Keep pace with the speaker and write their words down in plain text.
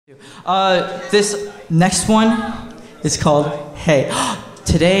This next one is called Hey.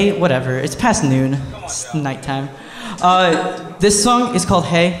 Today, whatever, it's past noon, it's nighttime. This song is called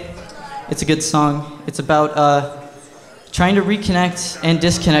Hey. It's a good song. It's about trying to reconnect and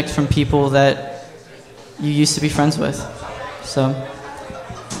disconnect from people that you used to be friends with. So,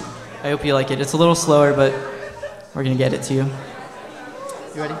 I hope you like it. It's a little slower, but we're gonna get it to you.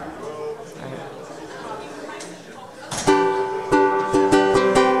 You ready?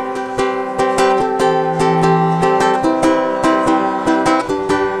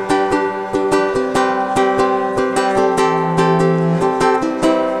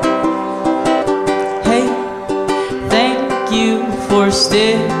 For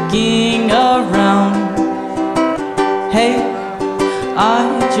sticking around. Hey,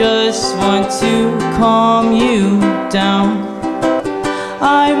 I just want to calm you down.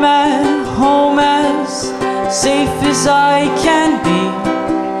 I'm at home as safe as I can be.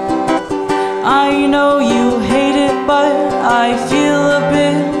 I know you hate it, but I feel a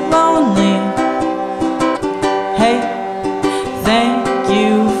bit lonely. Hey, thank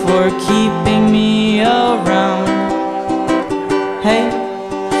you for keeping me around. Hey,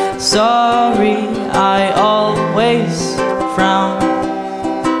 sorry, I always frown.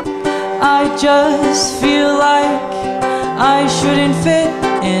 I just feel like I shouldn't fit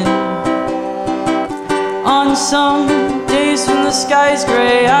in. On some days when the sky's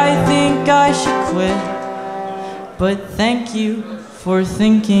gray, I think I should quit. But thank you for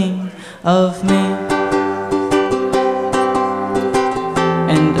thinking of me.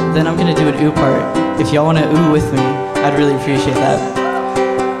 And then I'm gonna do an ooh part. If y'all wanna ooh with me, I'd really appreciate that.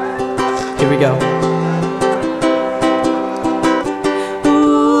 Here we go.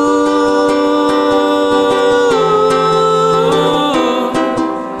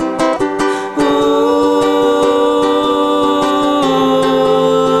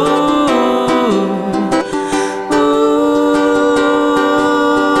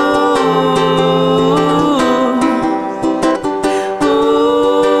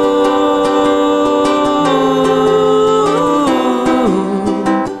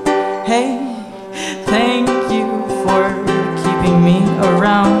 Thank you for keeping me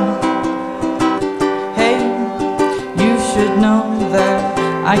around. Hey, you should know that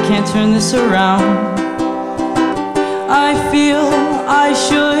I can't turn this around. I feel I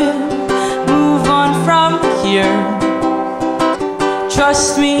should move on from here.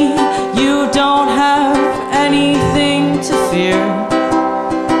 Trust me, you don't have anything to fear.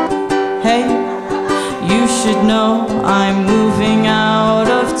 Hey, you should know I'm moving out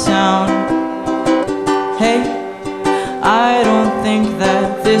of town. Hey, I don't think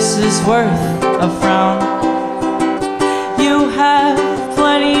that this is worth a frown. You have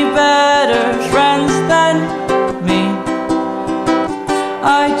plenty better friends than me.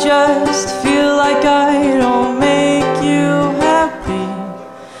 I just feel like I don't make you happy.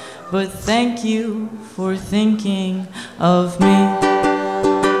 But thank you for thinking of me.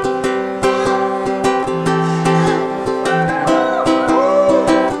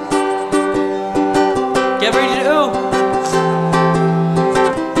 Get ready to ooh.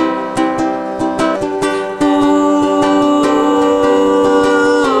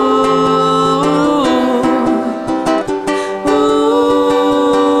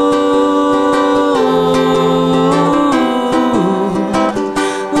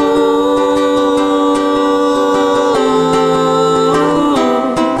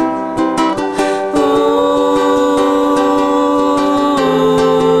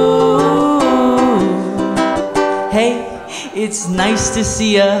 Hey, it's nice to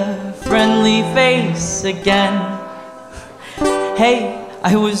see a friendly face again. Hey,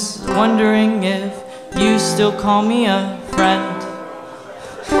 I was wondering if you still call me a friend.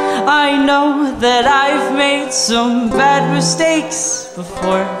 I know that I've made some bad mistakes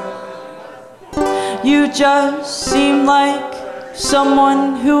before. You just seem like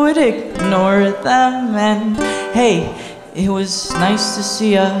someone who would ignore them. And hey, it was nice to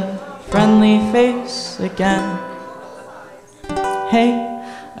see a friendly face again. Hey,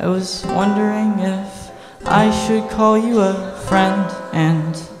 I was wondering if I should call you a friend.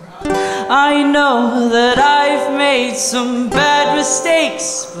 And I know that I've made some bad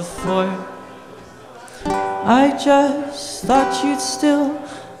mistakes before. I just thought you'd still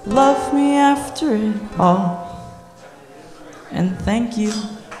love me after it all. And thank you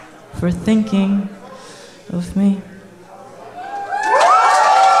for thinking of me.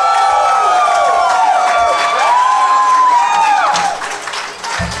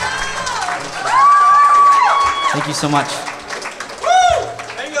 Thank you so much.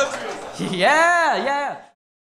 Yeah, yeah.